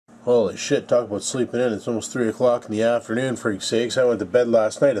Holy shit, talk about sleeping in. It's almost 3 o'clock in the afternoon, for sakes. I went to bed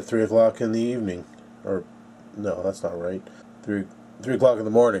last night at 3 o'clock in the evening. Or, no, that's not right. 3 o'clock in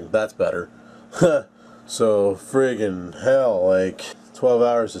the morning. That's better. So, friggin' hell, like, 12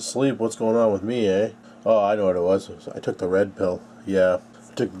 hours of sleep. What's going on with me, eh? Oh, I know what it was. I took the red pill. Yeah.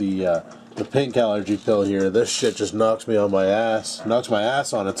 I took the pink allergy pill here. This shit just knocks me on my ass. Knocks my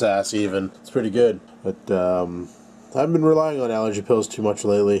ass on its ass, even. It's pretty good. But, I haven't been relying on allergy pills too much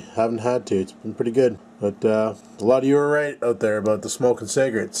lately. Haven't had to. It's been pretty good. But, a lot of you were right out there about the smoking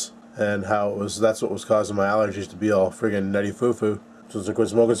cigarettes. And how that's what was causing my allergies to be all friggin' nutty foo-foo. Since I quit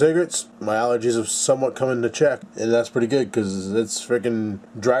smoking cigarettes, my allergies have somewhat come into check. And that's pretty good, because it's friggin'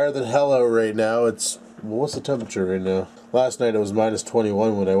 drier than hell out right now. It's, well, what's the temperature right now? Last night it was minus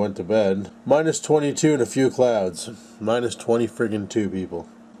 21 when I went to bed. Minus 22 and a few clouds. Minus 20 friggin' 2, people.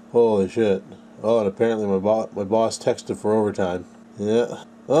 Holy shit. Oh, and apparently my boss texted for overtime. Yeah.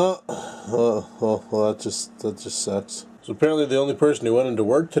 Well, that just sucks. So apparently the only person who went into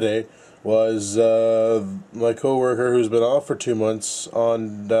work today was my coworker who's been off for 2 months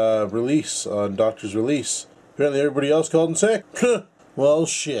on release, on doctor's release. Apparently everybody else called in sick. Well,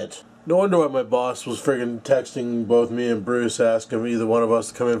 shit. No wonder why my boss was friggin' texting both me and Bruce asking either one of us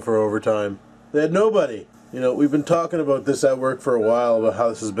to come in for overtime. They had nobody. You know, we've been talking about this at work for a while, about how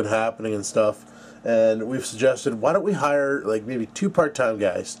this has been happening and stuff. And we've suggested, why don't we hire, like, maybe 2 part-time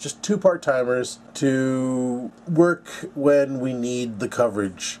guys, just 2 part-timers to work when we need the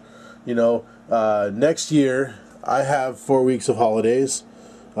coverage. You know, next year, I have 4 weeks of holidays.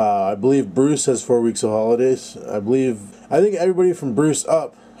 I believe Bruce has 4 weeks of holidays. I think everybody from Bruce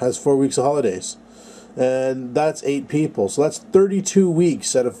up has 4 weeks of holidays. And that's 8 people. So that's 32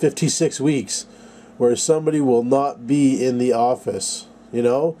 weeks out of 56 weeks where somebody will not be in the office, you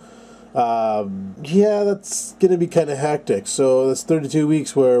know? Yeah, that's gonna be kind of hectic. So that's 32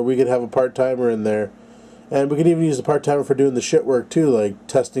 weeks where we could have a part-timer in there, and we could even use the part-timer for doing the shit work too, like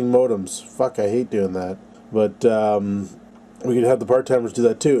testing modems. Fuck, I hate doing that. But we could have the part-timers do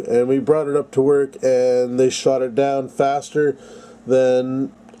that too. And we brought it up to work, and they shot it down faster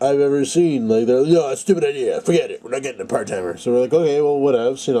than I've ever seen. Like, they're like, no, that's a stupid idea. Forget it. We're not getting a part-timer. So we're like, okay, well,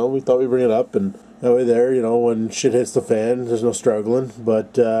 whatevs. You know, we thought we'd bring it up, and that way there, you know, when shit hits the fan, there's no struggling.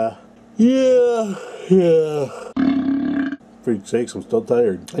 But yeah. For sakes, I'm still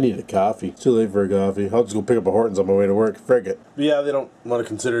tired. I need a coffee. It's too late for a coffee. I'll just go pick up a Hortons on my way to work. Frick it. But yeah, they don't want to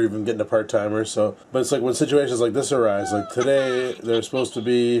consider even getting a part-timer, so. But it's like when situations like this arise, like today, there's supposed to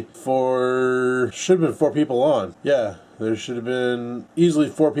be should have been 4 people on. Yeah. There should have been easily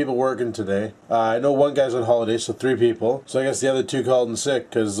 4 people working today. I know one guy's on holiday, so 3 people. So I guess the other 2 called in sick,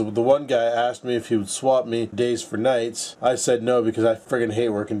 because the one guy asked me if he would swap me days for nights. I said no, because I friggin' hate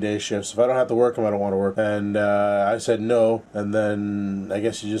working day shifts. If I don't have to work them, I don't want to work. And I said no, and then I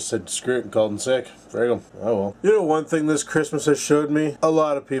guess he just said screw it and called in sick. Frig him. Oh well. You know one thing this Christmas has showed me? A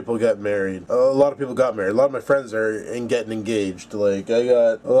lot of people got married. A lot of people got married. A lot of my friends are getting engaged. Like, I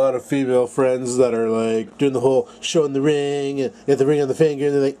got a lot of female friends that are like doing the whole showing the ring, and get the ring on the finger,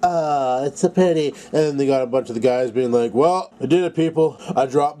 and they're like, ah, it's so pretty. And then they got a bunch of the guys being like, well, I did it, people. I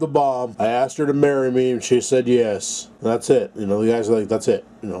dropped the bomb. I asked her to marry me, and she said yes. And that's it. You know, the guys are like, that's it.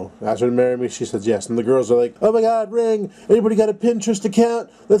 You know, asked her to marry me, she says yes. And the girls are like, oh my god, ring. Anybody got a Pinterest account?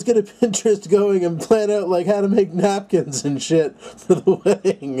 Let's get a Pinterest going and plan out like how to make napkins and shit for the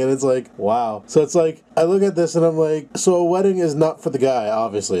wedding. And it's like, wow. So it's like, I look at this and I'm like, so a wedding is not for the guy,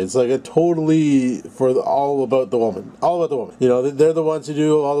 obviously. It's like a totally all about the woman. All about the woman. You know, they're the ones who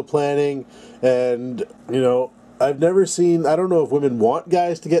do all the planning, and, you know, I've never seen, I don't know if women want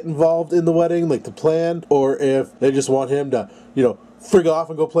guys to get involved in the wedding, like to plan, or if they just want him to, you know, frig off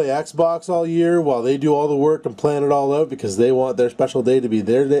and go play Xbox all year while they do all the work and plan it all out because they want their special day to be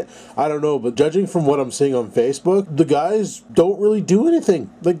their day. I don't know, but judging from what I'm seeing on Facebook, the guys don't really do anything.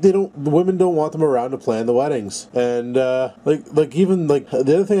 Like, the women don't want them around to plan the weddings. And, like even, like, the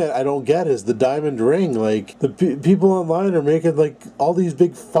other thing I don't get is the diamond ring. Like, the people online are making, like, all these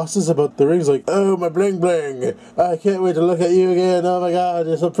big fusses about the rings, like, oh, my bling bling, I can't wait to look at you again, oh my god,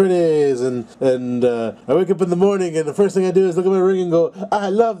 you're so pretty. And I wake up in the morning and the first thing I do is look at my ring and go, I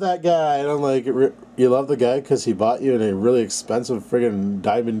love that guy. And I'm like, you love the guy because he bought you in a really expensive friggin'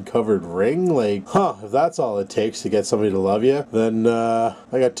 diamond covered ring? Like, if that's all it takes to get somebody to love you, then I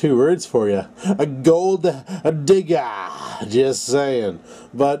got 2 words for you. A gold digger. Just saying.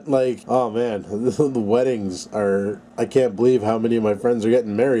 But, like, oh man, the weddings are, I can't believe how many of my friends are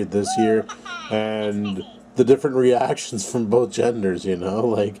getting married this year. And the different reactions from both genders, you know?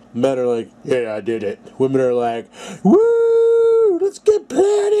 Like, men are like, yeah, I did it. Women are like, woo! Let's get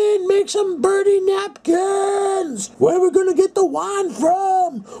planning, make some birdie napkins. Where are we gonna get the wine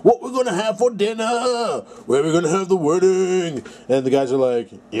from? What we're gonna have for dinner? Where are we gonna have the wedding? And the guys are like,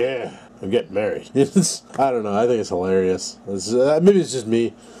 yeah, I'm getting married. I don't know. I think it's hilarious. Maybe it's just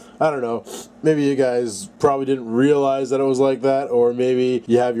me. I don't know. Maybe you guys probably didn't realize that it was like that, or maybe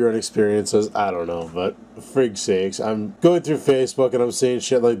you have your own experiences. I don't know, but for frig's sakes, I'm going through Facebook and I'm seeing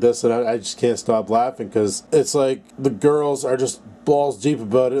shit like this, and I just can't stop laughing because it's like the girls are just balls deep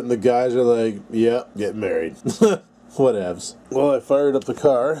about it, and the guys are like, yeah, get married. Whatevs. Well, I fired up the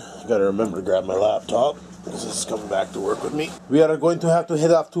car. Gotta remember to grab my laptop, because this is coming back to work with me. We are going to have to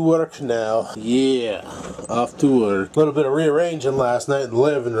head off to work now. Yeah, off to work. A little bit of rearranging last night in the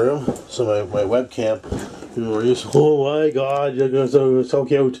living room. So my webcam. Oh my god, you're so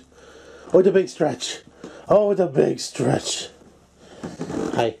cute. Oh, it's a big stretch. Oh, it's a big stretch.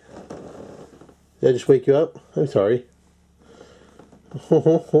 Hi. Did I just wake you up? I'm sorry.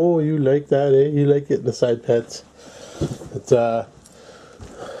 Oh, you like that, eh? You like getting the side pets. It's, oh,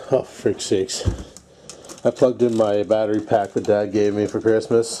 for frick's sakes. I plugged in my battery pack that Dad gave me for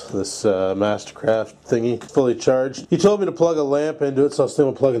Christmas, this Mastercraft thingy, fully charged. He told me to plug a lamp into it, so I was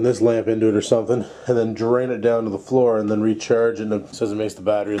thinking of plugging this lamp into it or something, and then drain it down to the floor and then recharge it. And it says it makes the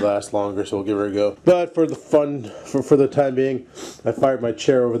battery last longer, so we'll give her a go. But for the fun, for the time being, I fired my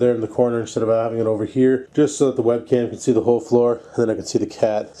chair over there in the corner instead of having it over here, just so that the webcam can see the whole floor, and then I can see the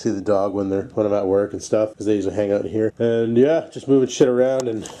cat, see the dog when I'm at work and stuff, because they usually hang out in here. And yeah, just moving shit around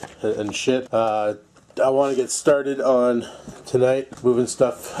and shit. I want to get started on tonight moving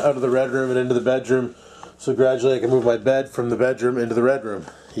stuff out of the red room and into the bedroom, so gradually I can move my bed from the bedroom into the red room.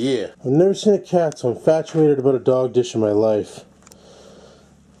 Yeah. I've never seen a cat so infatuated about a dog dish in my life.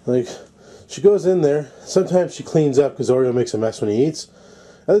 Like, she goes in there, sometimes she cleans up because Oreo makes a mess when he eats.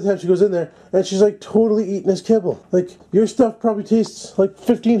 Other times she goes in there and she's like totally eating his kibble. Like, your stuff probably tastes like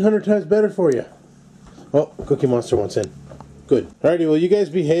 1,500 times better for you. Oh, Cookie Monster wants in. Good. Alrighty, well, you guys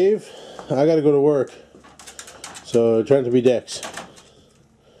behave. I gotta go to work. So, trying to be dicks.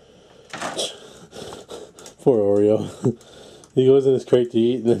 Poor Oreo. He goes in his crate to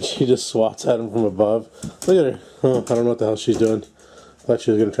eat, and then she just swats at him from above. Look at her. Oh, I don't know what the hell she's doing. I thought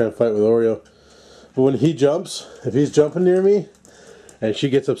she was gonna try and fight with Oreo. But when he jumps, if he's jumping near me, and she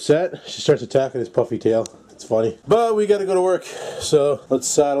gets upset, she starts attacking his puffy tail. It's funny. But we gotta go to work, so let's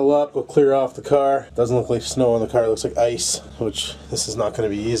saddle up, go clear off the car. Doesn't look like snow on the car, it looks like ice, which this is not gonna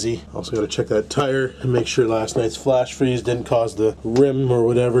be easy. Also gotta check that tire and make sure last night's flash freeze didn't cause the rim or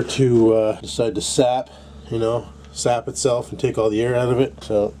whatever to decide to sap, you know, sap itself and take all the air out of it.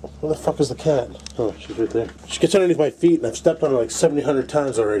 So, where the fuck is the cat? Oh, she's right there. She gets underneath my feet and I've stepped on her like 700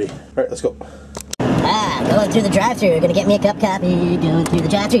 times already. Alright, let's go. Going through the drive-thru, gonna get me a cup coffee. Going through the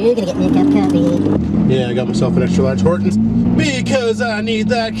drive-thru, gonna get me a cup coffee. Yeah, I got myself an extra large Hortons because I need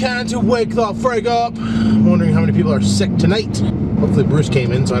that kind to wake the frig up. I'm wondering how many people are sick tonight. Hopefully Bruce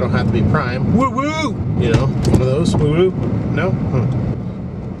came in so I don't have to be prime. Woo woo! You know, one of those. Woo woo? No? Huh.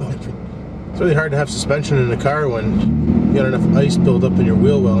 It's really hard to have suspension in a car when you got enough ice built up in your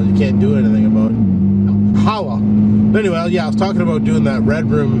wheel well and you can't do anything about it. Holla! But anyway, yeah, I was talking about doing that red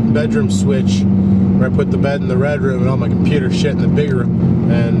room bedroom switch where I put the bed in the red room and all my computer shit in the big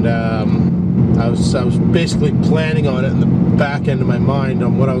room. And I was basically planning on it in the back end of my mind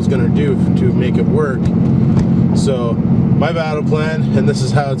on what I was going to do to make it work. So my battle plan, and this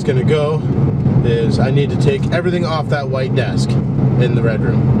is how it's going to go, is I need to take everything off that white desk in the red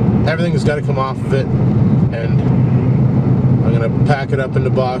room. Everything has got to come off of it, and I'm going to pack it up into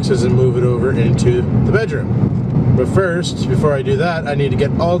boxes and move it over into the bedroom. But first, before I do that, I need to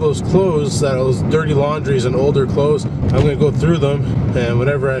get all those clothes, those dirty laundries and older clothes. I'm going to go through them, and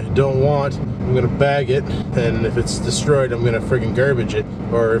whatever I don't want, I'm going to bag it, and if it's destroyed, I'm going to friggin' garbage it.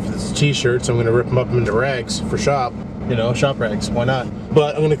 Or if it's t-shirts, I'm going to rip them up into rags for shop. You know, shop rags, why not?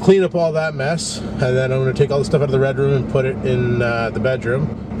 But I'm going to clean up all that mess, and then I'm going to take all the stuff out of the red room and put it in the bedroom.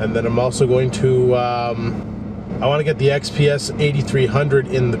 And then I'm also going to, I want to get the XPS 8300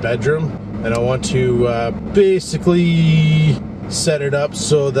 in the bedroom. And I want to basically set it up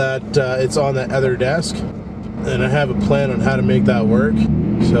so that it's on the other desk. And I have a plan on how to make that work.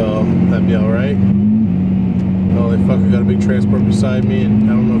 So that'd be alright. Holy fuck, I got a big transport beside me and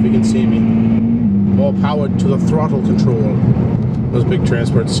I don't know if you can see me. All powered to the throttle control. Those big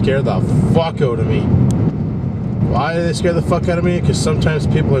transports scare the fuck out of me. Why do they scare the fuck out of me? Because sometimes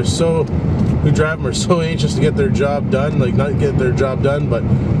people are who drive them are so anxious to get their job done. Like, not get their job done, but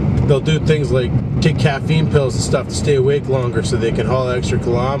they'll do things like take caffeine pills and stuff to stay awake longer so they can haul extra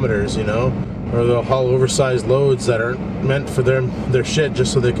kilometers, you know? Or they'll haul oversized loads that aren't meant for their shit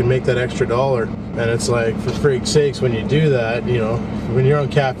just so they can make that extra $1. And it's like, for freak's sakes, when you do that, you know, when you're on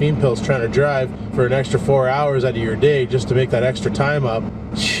caffeine pills trying to drive for an extra 4 hours out of your day just to make that extra time up,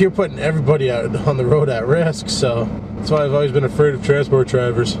 you're putting everybody out on the road at risk. So that's why I've always been afraid of transport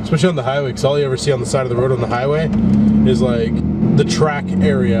drivers, especially on the highway, because all you ever see on the side of the road on the highway is like the track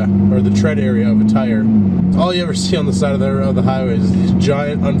area or the tread area of a tire. All you ever see on the side of the highway is these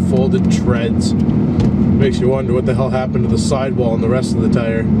giant unfolded treads. Makes you wonder what the hell happened to the sidewall and the rest of the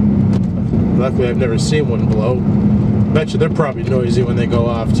tire. Luckily, I've never seen one blow. Bet you they're probably noisy when they go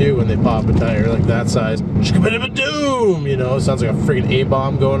off too, when they pop a tire like that size. Shka-bada-ba-doom! You know, it sounds like a friggin'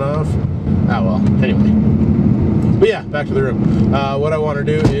 A-bomb going off. Ah well, anyway. But yeah, back to the room. What I want to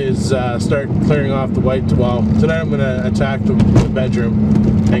do is start clearing off the white. Well, tonight I'm going to attack the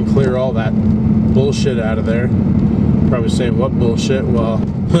bedroom and clear all that bullshit out of there. Probably saying, what bullshit? Well,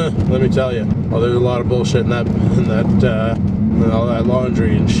 let me tell you. Well, there's a lot of bullshit in all that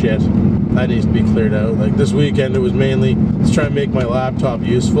laundry and shit. That needs to be cleared out. Like this weekend, it was mainly let's try and make my laptop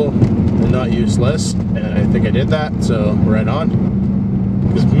useful and not useless, and I think I did that. So right on.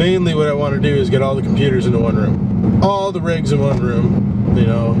 Because mainly what I want to do is get all the computers into one room. All the rigs in one room. You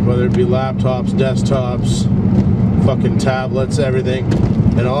know, whether it be laptops, desktops, fucking tablets, everything.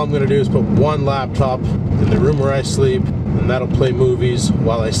 And all I'm going to do is put one laptop in the room where I sleep, and that'll play movies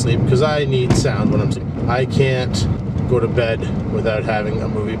while I sleep, because I need sound when I'm sleeping. I can't go to bed without having a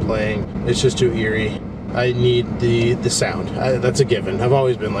movie playing. It's just too eerie. I need the sound. That's a given. I've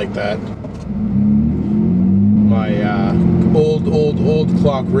always been like that. My old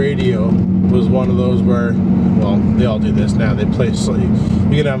clock radio was one of those where, well, they all do this now. They play, so you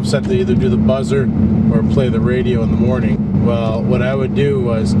can have them set to either do the buzzer or play the radio in the morning. Well, what I would do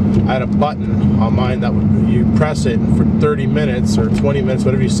was I had a button on mine that you press it, and for 30 minutes or 20 minutes,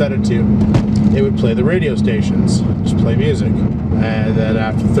 whatever you set it to, it would play the radio stations, just play music. And then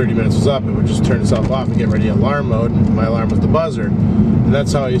after 30 minutes was up, it would just turn itself off and get ready to alarm mode. And my alarm was the buzzer. And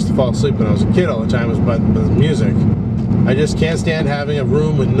that's how I used to fall asleep when I was a kid all the time, was by the music. I just can't stand having a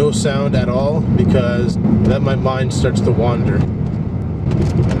room with no sound at all, because then my mind starts to wander.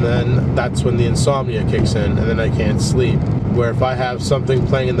 And then that's when the insomnia kicks in, and then I can't sleep. Where if I have something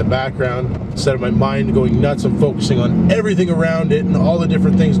playing in the background, instead of my mind going nuts, I'm focusing on everything around it and all the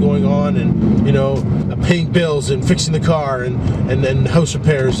different things going on, and, you know, paying bills and fixing the car and house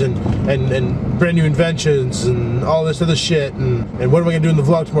repairs and brand new inventions and all this other shit, and what am I going to do in the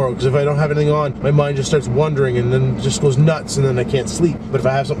vlog tomorrow? Because if I don't have anything on, my mind just starts wandering and then just goes nuts, and then I can't sleep. But if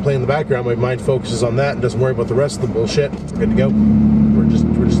I have something playing in the background, my mind focuses on that and doesn't worry about the rest of the bullshit. We're good to go.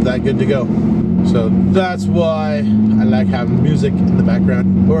 We're just that good to go. So that's why I like having music in the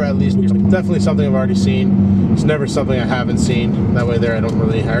background, or at least definitely something I've already seen. It's never something I haven't seen. That way there I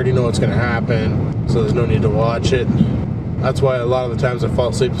already know what's going to happen, so there's no need to watch it. That's why a lot of the times I fall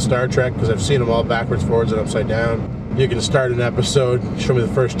asleep to Star Trek, because I've seen them all backwards, forwards, and upside down. You can start an episode, show me the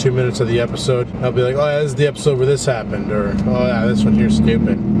first 2 minutes of the episode, I'll be like, oh yeah, this is the episode where this happened, or oh yeah, this one here's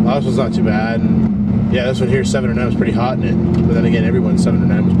stupid. Oh, this one's not too bad, and yeah, this one here, 7 or 9 was pretty hot in it. But then again, everyone 7 or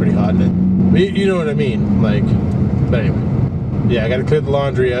 9 was pretty hot in it. But you know what I mean, like, but anyway. Yeah, I gotta clear the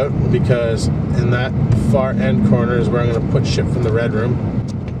laundry out, because in that far end corner is where I'm gonna put shit from the red room.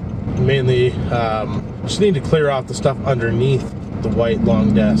 Mainly, just need to clear off the stuff underneath the white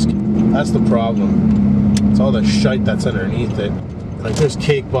long desk. That's the problem. It's all the shite that's underneath it. Like, there's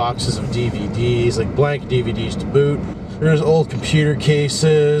cake boxes of DVDs, like blank DVDs to boot. There's old computer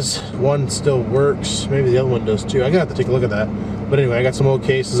cases. One still works. Maybe the other one does too. I gotta have to take a look at that. But anyway, I got some old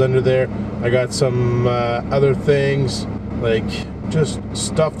cases under there. I got some other things, like just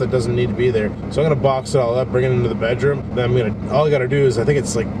stuff that doesn't need to be there. So I'm gonna box it all up, bring it into the bedroom. Then all I gotta do is, I think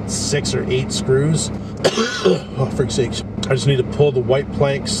it's like 6 or 8 screws. Oh, for sakes. I just need to pull the white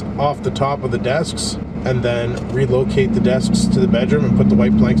planks off the top of the desks, and then relocate the desks to the bedroom and put the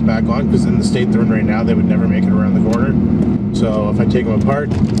white planks back on, because in the state they're in right now, they would never make it around the corner. So if I take them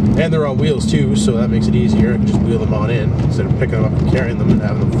apart, and they're on wheels too, so that makes it easier. I can just wheel them on in instead of picking them up and carrying them and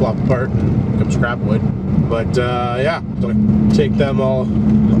having them flop apart and become scrap wood. But yeah, so I take them all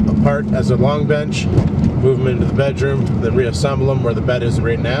apart as a long bench, move them into the bedroom, then reassemble them where the bed is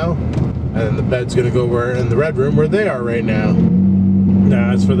right now, and then the bed's gonna go where in the red room where they are right now.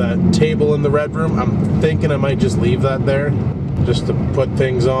 Now, as for that table in the red room, I'm thinking I might just leave that there, just to put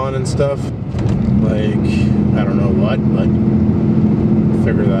things on and stuff. Like, I don't know what, but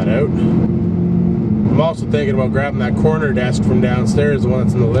figure that out. I'm also thinking about grabbing that corner desk from downstairs, the one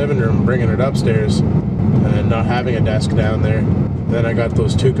that's in the living room, bringing it upstairs, and not having a desk down there. Then I got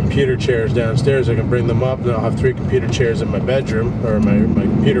those 2 computer chairs downstairs. I can bring them up, and I'll have 3 computer chairs in my bedroom, or my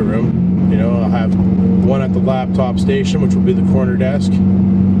computer room. You know, I'll have one at the laptop station, which will be the corner desk,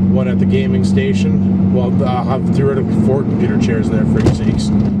 one at the gaming station. Well, I'll have theoretically 4 computer chairs in there for sakes.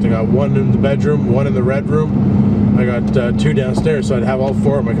 I got one in the bedroom, one in the red room. I got 2 downstairs, so I'd have all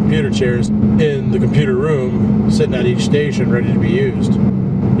 4 of my computer chairs in the computer room, sitting at each station, ready to be used.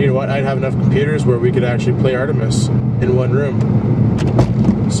 You know what? I'd have enough computers where we could actually play Artemis in one room.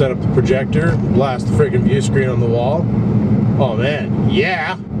 Set up the projector, blast the friggin' view screen on the wall. Oh man,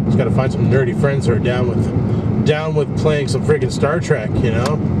 yeah! Just gotta find some nerdy friends who are down with playing some friggin' Star Trek, you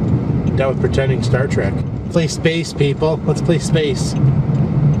know? Down with pretending Star Trek. Play space, people. Let's play space.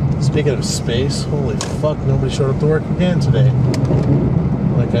 Speaking of space, holy fuck, nobody showed up to work again today.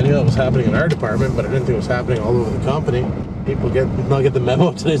 Like, I knew that was happening in our department, but I didn't think it was happening all over the company. People not get the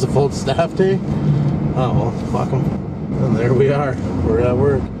memo, today's a full staff day? Oh well, fuck them. And there we are. We're at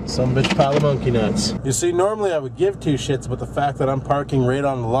work. Some bitch pile of monkey nuts. You see, normally I would give 2 shits about the fact that I'm parking right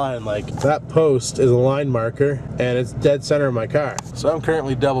on the line. Like, that post is a line marker, and it's dead center of my car. So I'm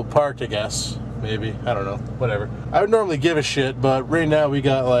currently double parked, I guess. Maybe. I don't know. Whatever. I would normally give a shit, but right now we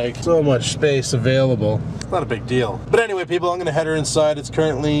got, like, so much space available. It's not a big deal. But anyway, people, I'm going to head her inside. It's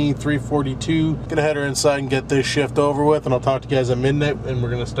currently 3:42. Going to head her inside and get this shift over with, and I'll talk to you guys at midnight, and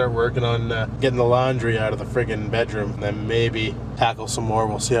we're going to start working on getting the laundry out of the friggin' bedroom, and then maybe tackle some more.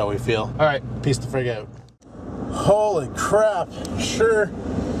 We'll see how we feel. Alright, peace the frig out. Holy crap. Sure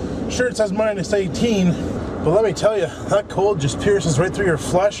it says -18. But let me tell you, that cold just pierces right through your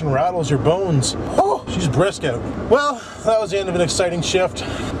flesh and rattles your bones. Oh, she's brisk out. Well, that was the end of an exciting shift.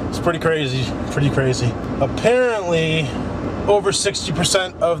 It's pretty crazy, Apparently, over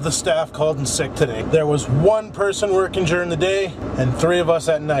 60% of the staff called in sick today. There was 1 person working during the day and 3 of us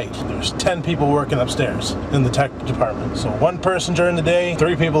at night. There's 10 people working upstairs in the tech department. So 1 person during the day,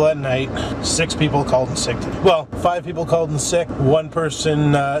 3 people at night, 6 people called in sick today. Well, 5 people called in sick, 1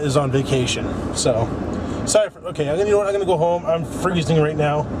 person is on vacation. So, sorry for, okay, you know what, I'm gonna go home. I'm freezing right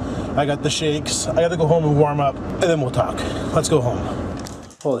now. I got the shakes. I gotta go home and warm up, and then we'll talk. Let's go home.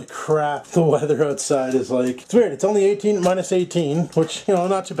 Holy crap, the weather outside is like, it's weird, it's only -18, which, you know,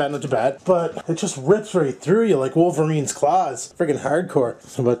 not too bad, but it just rips right through you like Wolverine's claws. Friggin' hardcore.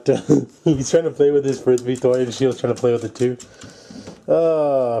 But he's trying to play with his Frisbee toy, and Sheila's trying to play with it too.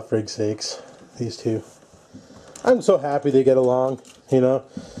 Oh, frig sakes, these 2. I'm so happy they get along, you know.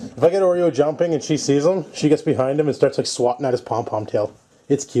 If I get Oreo jumping and she sees him, she gets behind him and starts like swatting at his pom-pom tail.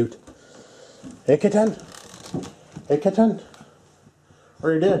 It's cute. Hey, kitten? Hey, kitten? What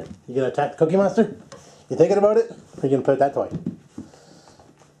are you doing? You gonna attack the Cookie Monster? You thinking about it? Or are you gonna play with that toy?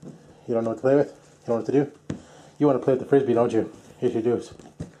 You don't know what to play with? You know what to do? You want to play with the Frisbee, don't you? Yes, you do.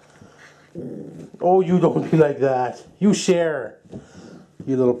 Oh, you don't be like that. You share.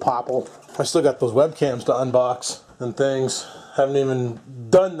 You little popple. I still got those webcams to unbox and things. Haven't even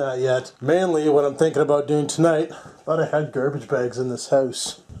done that yet. Mainly what I'm thinking about doing tonight. Thought I had garbage bags in this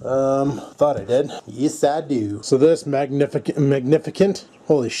house. Thought I did. Yes, I do. So this magnificent,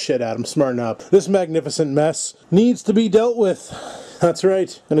 holy shit, Adam, smarten up. This magnificent mess needs to be dealt with. That's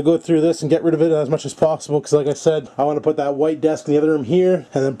right. I'm gonna go through this and get rid of it as much as possible, because like I said, I want to put that white desk in the other room here,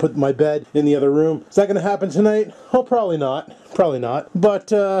 and then put my bed in the other room. Is that gonna happen tonight? Oh, probably not. Probably not.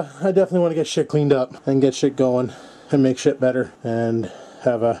 But, I definitely want to get shit cleaned up, and get shit going, and make shit better, and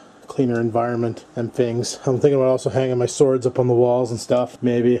have a cleaner environment and things. I'm thinking about also hanging my swords up on the walls and stuff.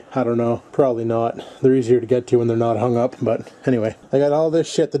 Maybe. I don't know. Probably not. They're easier to get to when they're not hung up. But anyway, I got all this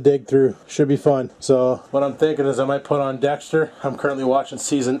shit to dig through. Should be fun. So what I'm thinking is I might put on Dexter. I'm currently watching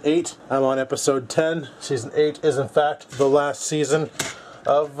season 8. I'm on episode 10. Season 8 is in fact the last season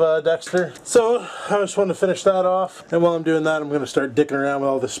of Dexter. So I just want to finish that off, and while I'm doing that, I'm going to start dicking around with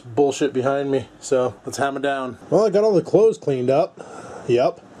all this bullshit behind me. So let's hammer down. Well, I got all the clothes cleaned up.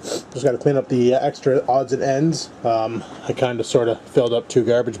 Yep. Just got to clean up the extra odds and ends. I kind of sort of filled up 2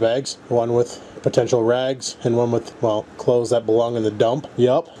 garbage bags. One with potential rags and one with, well, clothes that belong in the dump.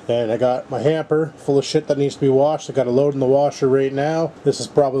 Yup. And I got my hamper full of shit that needs to be washed. I got a load in the washer right now. This is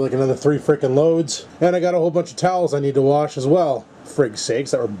probably like another 3 freaking loads. And I got a whole bunch of towels I need to wash as well. Frig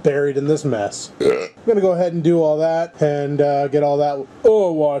sakes, that were buried in this mess. I'm gonna go ahead and do all that and get all that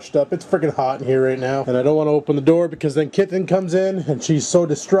washed up. It's freaking hot in here right now, and I don't want to open the door because then Kitten comes in and she's so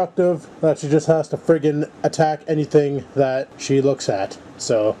destructive that she just has to friggin' attack anything that she looks at.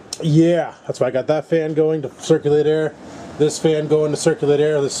 So yeah, that's why I got that fan going to circulate air. This fan going to circulate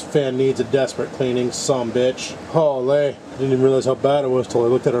air. This fan needs a desperate cleaning, some bitch. Holy. Didn't even realize how bad it was till I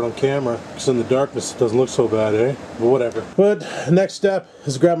looked at it on camera. Because in the darkness it doesn't look so bad, eh? But whatever. But next step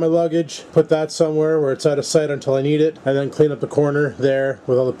is grab my luggage, put that somewhere where it's out of sight until I need it, and then clean up the corner there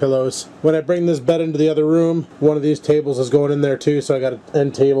with all the pillows. When I bring this bed into the other room, one of these tables is going in there too, so I got an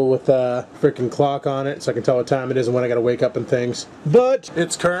end table with a freaking clock on it so I can tell what time it is and when I gotta wake up and things. But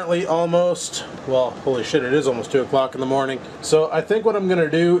it's currently almost, well, holy shit, it is almost 2 o'clock in the morning. So I think what I'm gonna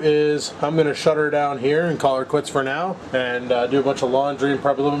do is I'm gonna shut her down here and call her quits for now, and do a bunch of laundry and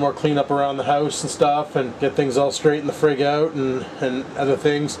probably a little bit more cleanup around the house and stuff, and get things all straightened the frig out and other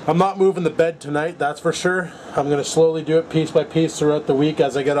things. I'm not moving the bed tonight, that's for sure. I'm gonna slowly do it piece by piece throughout the week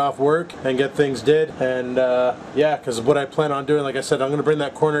as I get off work and get things did. And yeah, because what I plan on doing, like I said, I'm gonna bring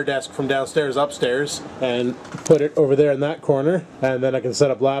that corner desk from downstairs upstairs and put it over there in that corner, and then I can set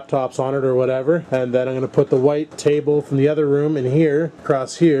up laptops on it or whatever. And then I'm gonna put the white table from the other room in here,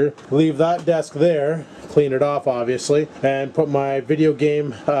 across here, leave that desk there, clean it off obviously, and put my video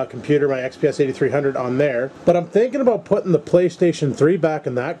game computer, my XPS 8300 on there. But I'm thinking about putting the PlayStation 3 back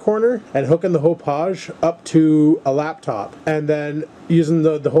in that corner and hooking the Hopage up to a laptop, and then using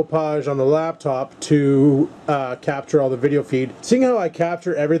the Hopage on the laptop to capture all the video feed. Seeing how I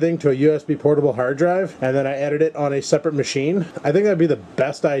capture everything to a USB portable hard drive and then I edit it on a separate machine, I think that'd be the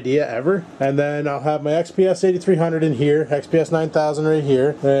best idea ever. And then I'll have my XPS 8300 in here, XPS 9000 right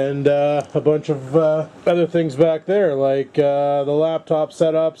here, and a bunch of other things back there, like the laptop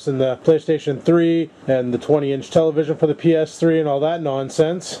setups and the PlayStation 3 and the 20-inch television for the PS3 and all that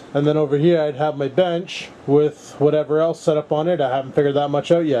nonsense. And then over here I'd have my bench with whatever else set up on it. I haven't figured that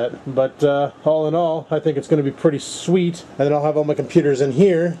much out yet, but all in all I think it's going to be pretty sweet. And then I'll have all my computers in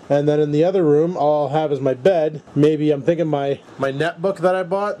here, and then in the other room all I'll have is my bed. Maybe I'm thinking my netbook that I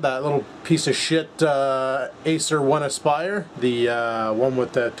bought, that little piece of shit Acer One Aspire, the one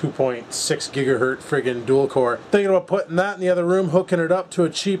with the 2.6 gigahertz friggin' dual core. Thinking about putting that in the other room, hooking it up to a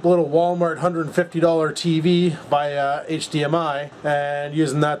cheap little Walmart $150 TV via HDMI, and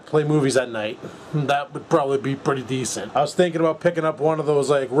using that to play movies at night. That would probably be pretty decent. I was thinking about picking up one of those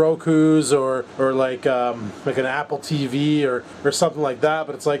like Roku's or like an Apple TV or something like that,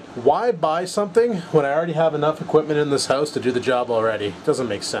 but it's like, why buy something when I already have enough equipment in this house to do the job already? It doesn't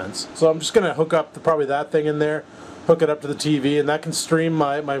make sense. So I'm just gonna hook up probably that thing in there, hook it up to the TV, and that can stream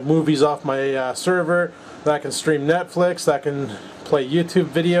my movies off my server, that can stream Netflix, that can play YouTube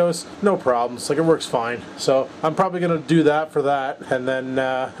videos, no problems. Like, it works fine. So I'm probably gonna do that for that, and then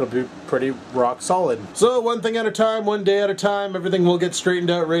it'll be pretty rock solid. So one thing at a time, one day at a time. Everything will get straightened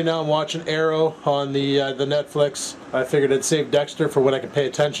out. Right now I'm watching Arrow on the Netflix. I figured I'd save Dexter for when I can pay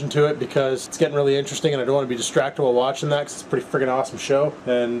attention to it, because it's getting really interesting and I don't want to be distracted while watching that, because it's a pretty freaking awesome show.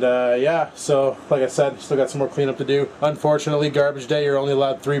 And yeah, so like I said, still got some more cleanup to do. Unfortunately, garbage day, you're only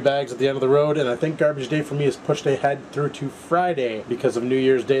allowed 3 bags at the end of the road, and I think garbage day for me is pushed ahead through to Friday because of New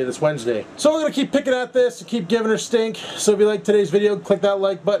Year's Day this Wednesday. So I'm gonna keep picking at this and keep giving her stink. So if you like today's video, click that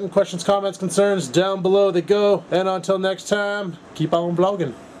like button. Questions, comments, concerns, down below they go. And until next time, keep on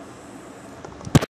vlogging.